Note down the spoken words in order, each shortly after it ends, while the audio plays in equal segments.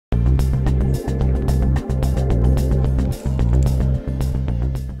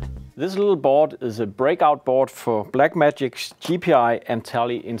This little board is a breakout board for Blackmagic's GPI and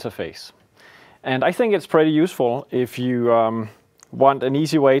tally interface. And I think it's pretty useful if you want an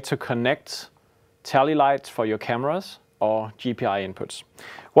easy way to connect tally lights for your cameras or GPI inputs.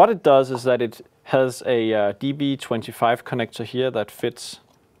 What it does is that it has a DB25 connector here that fits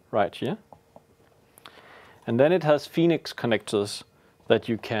right here. And then it has Phoenix connectors that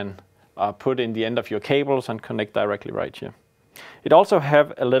you can put in the end of your cables and connect directly right here. It also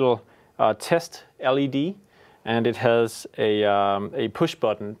have a little test LED, and it has a push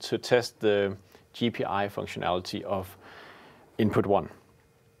button to test the GPI functionality of input 1.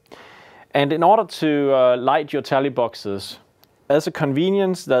 And in order to light your tally boxes, as a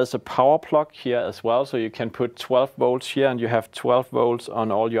convenience, there's a power plug here as well, so you can put 12 volts here, and you have 12 volts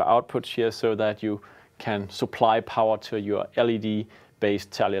on all your outputs here, so that you can supply power to your LED-based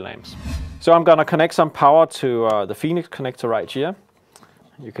tally lamps. So I'm gonna connect some power to the Phoenix connector right here.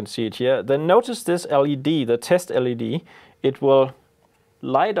 You can see it here. Then notice this LED, the test LED, it will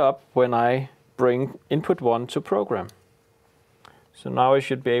light up when I bring input 1 to program. So now you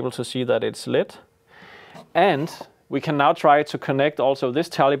should be able to see that it's lit. And we can now try to connect also this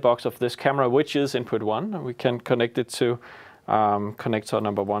tally box of this camera, which is input 1. And we can connect it to connector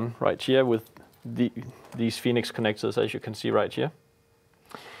number 1 right here with these Phoenix connectors, as you can see right here.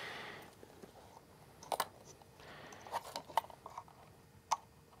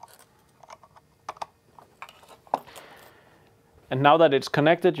 And now that it's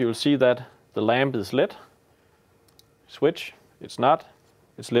connected, you'll see that the lamp is lit. Switch, it's not,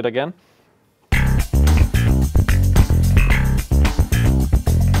 it's lit again.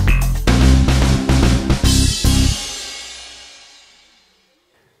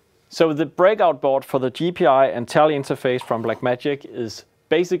 So the breakout board for the GPI and tally interface from Blackmagic is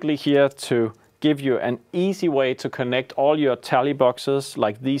basically here to give you an easy way to connect all your tally boxes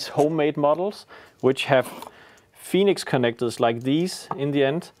like these homemade models, which have Phoenix connectors like these in the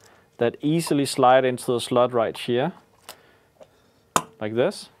end that easily slide into the slot right here, like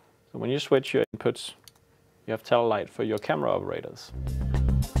this. So when you switch your inputs, you have tally light for your camera operators.